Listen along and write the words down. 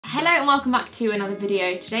Hello and welcome back to another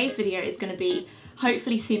video. Today's video is going to be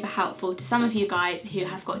hopefully super helpful to some of you guys who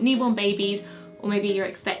have got newborn babies, or maybe you're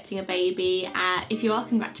expecting a baby. If you are,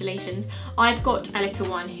 congratulations. I've got a little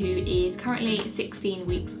one who is currently 16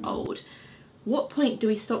 weeks old. What point do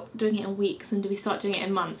we stop doing it in weeks and do we start doing it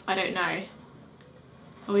in months? I don't know.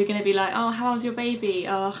 Are we going to be like, oh, how old's your baby?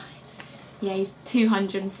 Oh, yeah, he's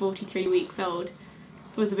 243 weeks old.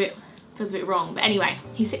 Feels a bit wrong, but anyway,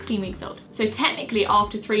 he's 16 weeks old. So technically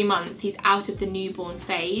after 3 months, he's out of the newborn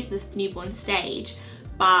phase, the newborn stage.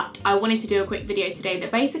 But I wanted to do a quick video today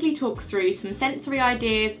that basically talks through some sensory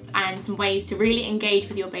ideas and some ways to really engage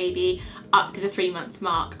with your baby up to the 3-month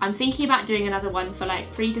mark. I'm thinking about doing another one for like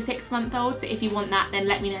 3 to 6 month olds, so if you want that then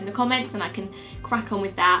let me know in the comments and I can crack on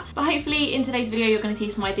with that. But hopefully in today's video you're going to see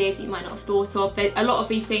some ideas that you might not have thought of. A lot of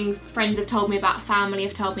these things friends have told me about, family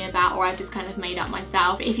have told me about, or I've just kind of made up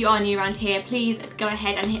myself. If you are new around here, please go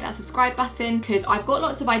ahead and hit that subscribe button, because I've got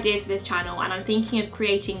lots of ideas for this channel and I'm thinking of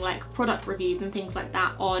creating like product reviews and things like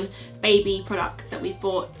that on baby products that we've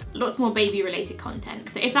bought. Lots more baby related content.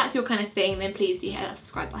 So if that's your kind of thing, then please do hit that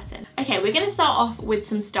subscribe button. Okay, we're going to start off with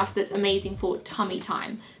some stuff that's amazing for tummy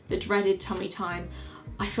time, the dreaded tummy time.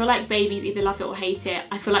 I feel like babies either love it or hate it.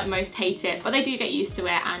 I feel like most hate it, but they do get used to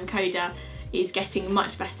it, and Coda is getting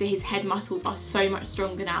much better. His head muscles are so much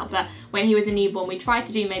stronger now, but when he was a newborn we tried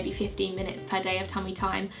to do maybe 15 minutes per day of tummy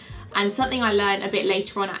time. And something I learned a bit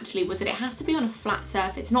later on actually was that it has to be on a flat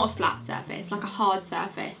surface, not a flat surface, like a hard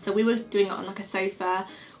surface. So we were doing it on like a sofa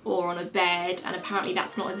or on a bed, and apparently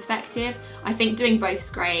that's not as effective. I think doing both's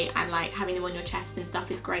great, and like having them on your chest and stuff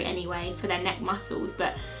is great anyway for their neck muscles,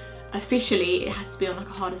 but officially it has to be on like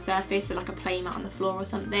a harder surface, so like a play mat on the floor or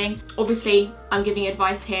something. Obviously I'm giving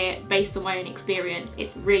advice here based on my own experience.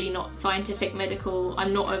 It's really not scientific, medical.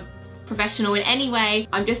 I'm not a professional in any way.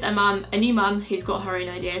 I'm just a new mum who's got her own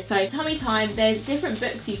ideas. So tummy time, there's different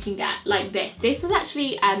books you can get like this. This was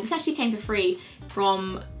actually this actually came for free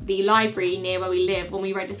from the library near where we live. When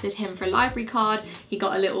we registered him for a library card, he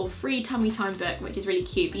got a little free tummy time book, which is really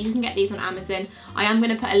cute. But you can get these on Amazon. I am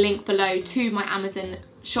going to put a link below to my Amazon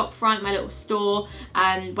shop front, my little store,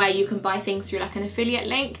 where you can buy things through like an affiliate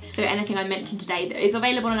link. So anything I mentioned today that is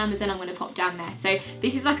available on Amazon, I'm going to pop down there. So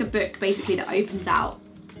this is like a book basically that opens out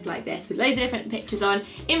like this with loads of different pictures on,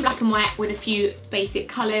 in black and white with a few basic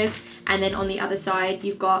colours, and then on the other side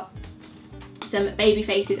you've got some baby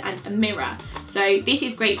faces and a mirror. So this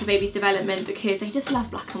is great for babies' development because they just love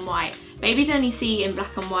black and white. Babies only see in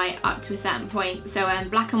black and white up to a certain point, so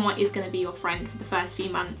black and white is going to be your friend for the first few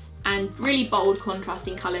months, and really bold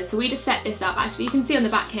contrasting colours. So we just set this up. Actually you can see on the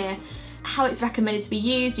back here how it's recommended to be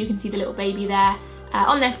used. You can see the little baby there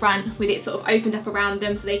on their front with it sort of opened up around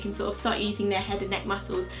them, so they can sort of start using their head and neck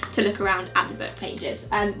muscles to look around at the book pages.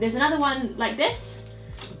 There's another one like this,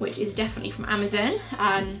 which is definitely from Amazon.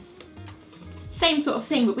 Same sort of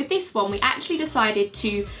thing, but with this one we actually decided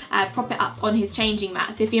to prop it up on his changing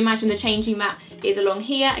mat. So if you imagine the changing mat is along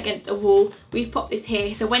here against a wall, we've popped this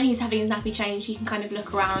here, so when he's having his nappy change he can kind of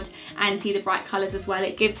look around and see the bright colours as well.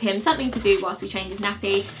 It gives him something to do whilst we change his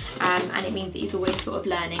nappy, and it means that he's always sort of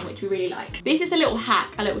learning, which we really like. This is a little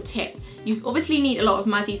hack, a little tip. You obviously need a lot of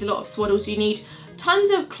muzzies, a lot of swaddles. You need tons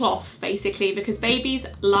of cloth basically, because babies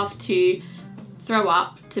love to throw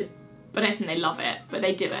up. I don't think they love it, but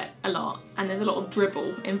they do it a lot, and there's a lot of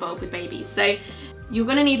dribble involved with babies. So you're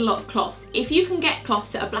going to need a lot of cloths. If you can get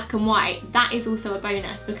cloths that are black and white, that is also a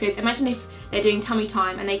bonus, because imagine if they're doing tummy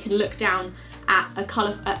time and they can look down at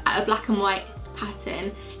a black and white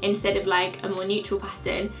pattern instead of like a more neutral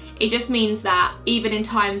pattern. It just means that even in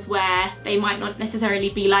times where they might not necessarily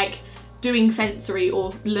be like doing sensory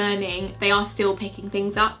or learning, they are still picking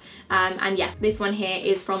things up. And yeah, this one here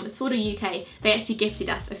is from Swaddle UK. They actually gifted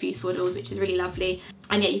us a few swaddles, which is really lovely.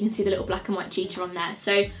 And yeah, you can see the little black and white cheetah on there.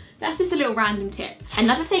 So that's just a little random tip.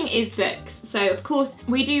 Another thing is books. So of course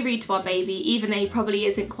we do read to our baby, even though he probably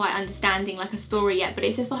isn't quite understanding like a story yet, but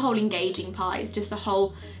it's just the whole engaging part. It's just the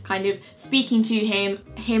whole kind of speaking to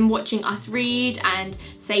him watching us read and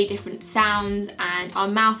say different sounds, and our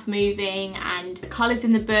mouth moving, and the colours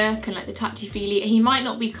in the book, and like the touchy-feely. He might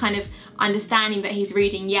not be kind of understanding that he's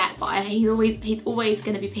reading yet, but he's always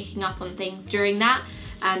going to be picking up on things during that.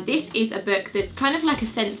 This is a book that's kind of like a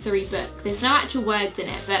sensory book. There's no actual words in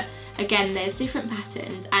it, but again there's different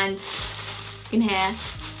patterns, and in here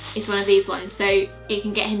it's one of these ones, so it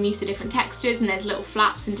can get him used to different textures, and there's little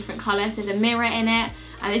flaps in different colours. There's a mirror in it.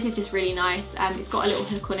 and this is just really nice. It's got a little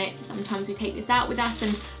hook on it, so sometimes we take this out with us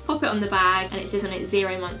and pop it on the bag, and it says on it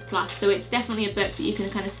 0 months plus, so it's definitely a book that you can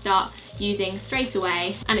kind of start using straight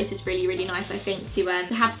away. And it's just really, really nice, I think, to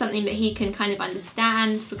have something that he can kind of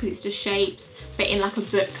understand, because it's just shapes but in like a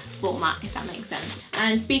book format, if that makes sense.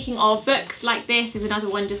 And speaking of books like this, is another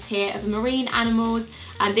one just here of marine animals,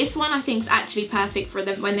 and this one I think is actually perfect for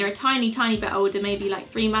them when they're a tiny bit older, maybe like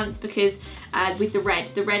 3 months, because with the red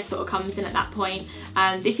sort of comes in at that point.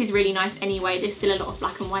 This is really nice anyway. There's still a lot of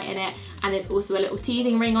black and white in it, and there's also a little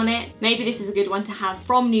teething ring on it. Maybe this is a good one to have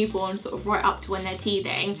from newborn sort of right up to when they're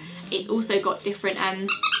teething. It's also got different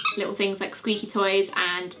little things like squeaky toys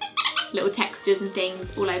and little textures and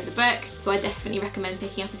things all over the book, so I definitely recommend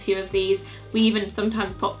picking up a few of these. We even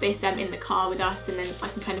sometimes pop this in the car with us, and then I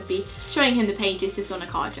can kind of be showing him the pages just on a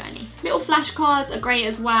car journey. Little flashcards are great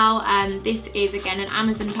as well, and this is again an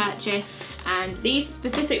Amazon purchase, and these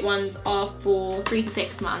specific ones are for 3 to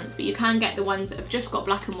 6 months, but you can get the ones that have just got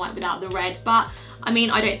black and white without the red. But I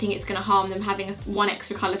mean, I don't think it's going to harm them having one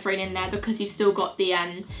extra colour thrown in there, because you've still got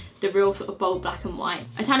the real sort of bold black and white.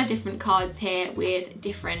 A ton of different cards here with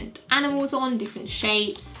different animals on, different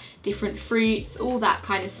shapes, different fruits, all that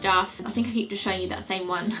kind of stuff. I think I keep just showing you that same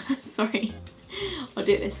one. Sorry, I'll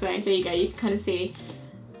do it this way. There you go, you can kind of see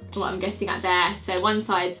what I'm getting at there. So one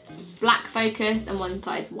side's black focused and one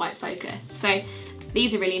side's white focused. So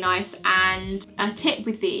these are really nice, and a tip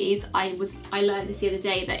with these, I learned this the other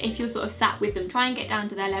day, that if you're sort of sat with them, try and get down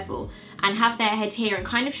to their level and have their head here and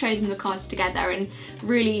kind of show them the cards together and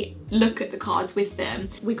really look at the cards with them.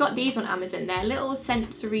 We got these on Amazon. They're little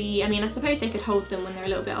sensory, I mean, I suppose they could hold them when they're a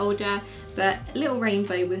little bit older, but a little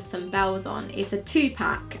rainbow with some bells on. It's a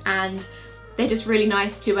 2-pack, and they're just really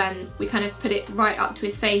nice to, we kind of put it right up to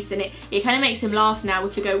his face, and it kind of makes him laugh now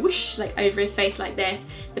if we go whoosh like over his face like this.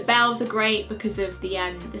 The bells are great because of the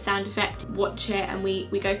sound effect. Watch it, and we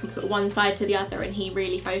go from sort of one side to the other, and he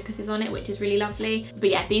really focuses on it, which is really lovely. But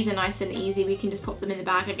yeah, these are nice and easy. We can just pop them in the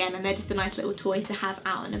bag again, and they're just a nice little toy to have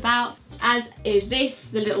out and about. As is this,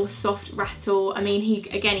 the little soft rattle. I mean,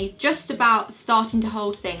 he's just about starting to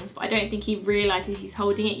hold things, but I don't think he realises he's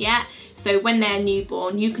holding it yet. So when they're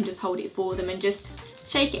newborn, you can just hold it for them and just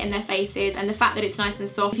shake it in their faces. And the fact that it's nice and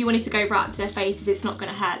soft, if you wanted to go right up to their faces, it's not going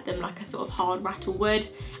to hurt them like a sort of hard rattle would.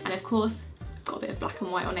 And of course, got a bit of black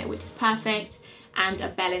and white on it, which is perfect, and a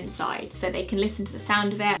bell inside, so they can listen to the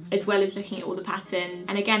sound of it as well as looking at all the patterns.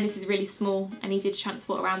 And again, this is really small and easy to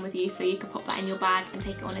transport around with you, so you can pop that in your bag and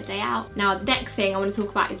take it on a day out. Now, the next thing I want to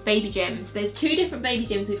talk about is baby gyms. There's 2 different baby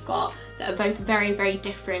gyms we've got that are both very, very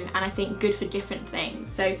different, and I think good for different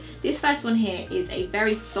things. So this first one here is a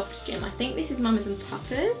very soft gym. I think this is Mamas and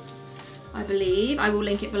Papas, I believe. I will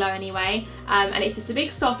link it below anyway. And it's just a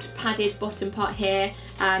big soft padded bottom part here,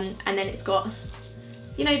 and then it's got,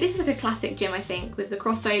 you know, this is like a classic gym, I think, with the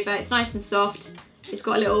crossover. It's nice and soft. It's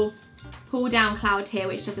got a little pull down cloud here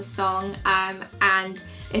which does a song, and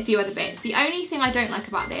a few other bits. The only thing I don't like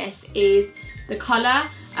about this is the colour.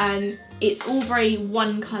 It's all very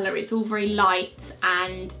one colour, it's all very light,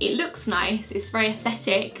 and it looks nice, it's very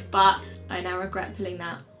aesthetic, but I now regret pulling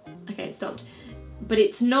that. Okay, it stopped. But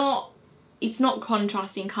it's not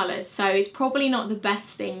contrasting colours, so it's probably not the best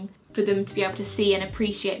thing for them to be able to see and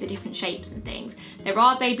appreciate the different shapes and things. There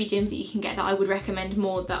are baby gyms that you can get that I would recommend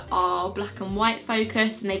more, that are black and white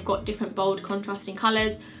focused, and they've got different bold contrasting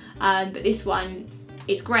colours, but this one,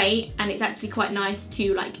 it's great, and it's actually quite nice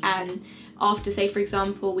to, like, after, say for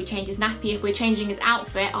example, we change his nappy, if we're changing his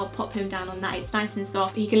outfit, I'll pop him down on that. It's nice and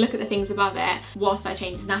soft. He can look at the things above it whilst I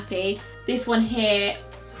change his nappy. This one here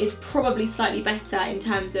is probably slightly better in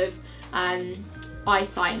terms of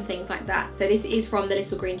eyesight and things like that. So this is from the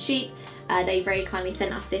Little Green Sheep. They very kindly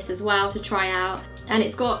sent us this as well to try out, and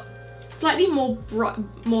it's got slightly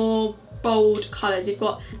more bold colours. We've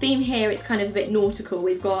got the theme here, it's kind of a bit nautical.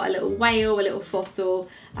 We've got a little whale, a little fossil,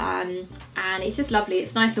 and it's just lovely.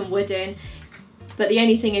 It's nice and wooden. But the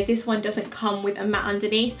only thing is, this one doesn't come with a mat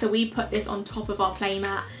underneath, so we put this on top of our play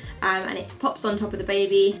mat, and it pops on top of the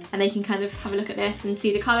baby, and they can kind of have a look at this and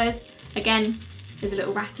see the colours. Again, there's a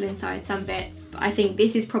little rattle inside some bits, but I think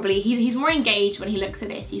this is probably, he's more engaged when he looks at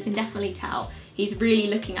this. You can definitely tell he's really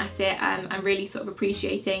looking at it, and really sort of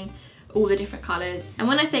appreciating all the different colours. And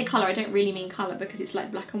when I say colour, I don't really mean colour because it's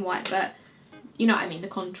like black and white, but you know what I mean, the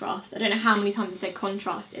contrast. I don't know how many times I said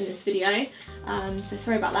contrast in this video, so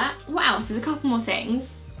sorry about that. What else? There's a couple more things.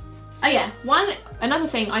 Oh yeah, another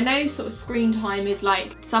thing, I know sort of screen time is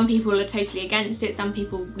like, some people are totally against it, some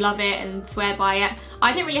people love it and swear by it.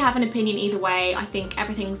 I don't really have an opinion either way. I think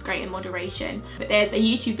everything's great in moderation. But there's a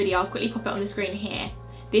YouTube video, I'll quickly pop it on the screen here.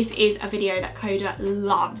 This is a video that Coda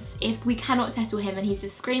loves. If we cannot settle him and he's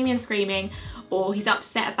just screaming and screaming, or he's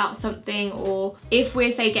upset about something, or if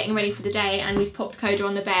we're, say, getting ready for the day and we've popped Coda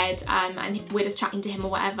on the bed and we're just chatting to him or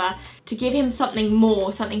whatever, to give him something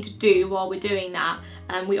more, something to do while we're doing that.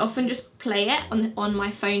 We often just play it on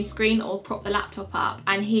my phone screen or prop the laptop up,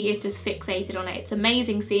 and he is just fixated on it. It's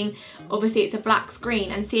amazing seeing, obviously it's a black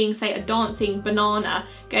screen, and seeing, say, a dancing banana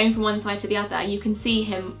going from one side to the other. You can see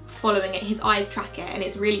him following it, his eyes track it, and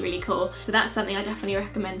it's really, really cool. So that's something I definitely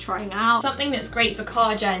recommend trying out. Something that's great for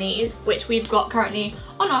car journeys, which we've got currently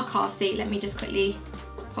on our car seat. Let me just quickly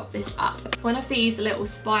pop this up. It's one of these little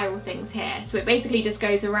spiral things here. So it basically just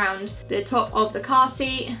goes around the top of the car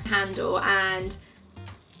seat handle, and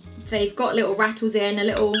they've got little rattles in, a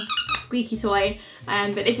little squeaky toy,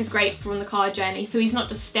 but this is great for on the car journey. So he's not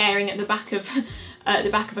just staring at the back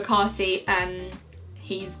of a car seat.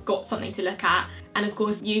 He's got something to look at, and of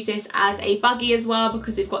course use this as a buggy as well,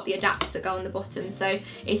 because we've got the adapters that go on the bottom, so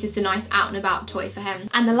it's just a nice out and about toy for him.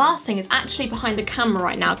 And the last thing is actually behind the camera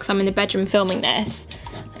right now, because I'm in the bedroom filming this.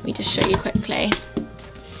 Let me just show you quickly.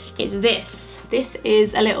 Is this. This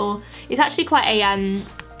is a little, it's actually quite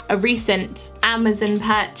a recent Amazon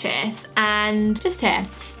purchase, and just here.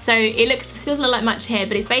 So it doesn't look like much here,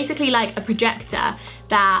 but it's basically like a projector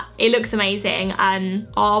that it looks amazing.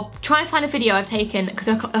 I'll try and find a video I've taken, because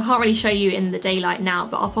I can't really show you in the daylight now,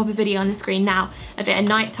 but I'll pop a video on the screen now of it at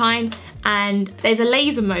night time. And there's a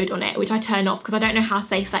laser mode on it, which I turn off because I don't know how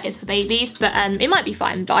safe that is for babies, but it might be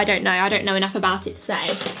fine, but I don't know enough about it to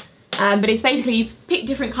say. But it's basically, you pick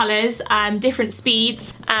different colours, different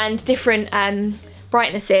speeds, and different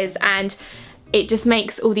brightnesses, and it just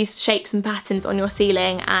makes all these shapes and patterns on your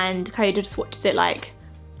ceiling, and Coda just watches it like,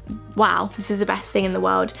 wow, this is the best thing in the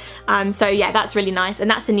world. So yeah, that's really nice, and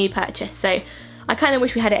that's a new purchase, so I kind of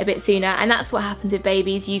wish we had it a bit sooner. And that's what happens with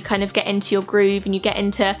babies. You kind of get into your groove and you get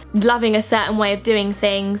into loving a certain way of doing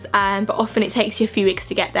things, but often it takes you a few weeks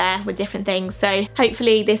to get there with different things. So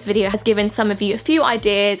hopefully this video has given some of you a few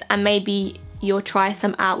ideas, and maybe you'll try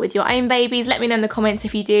some out with your own babies. Let me know in the comments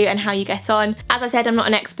if you do and how you get on. As I said, I'm not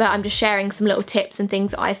an expert, I'm just sharing some little tips and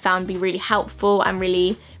things that I've found be really helpful and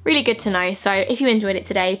really good to know. So if you enjoyed it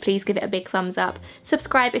today, please give it a big thumbs up,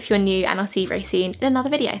 subscribe if you're new, and I'll see you very soon in another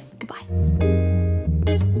video. Goodbye.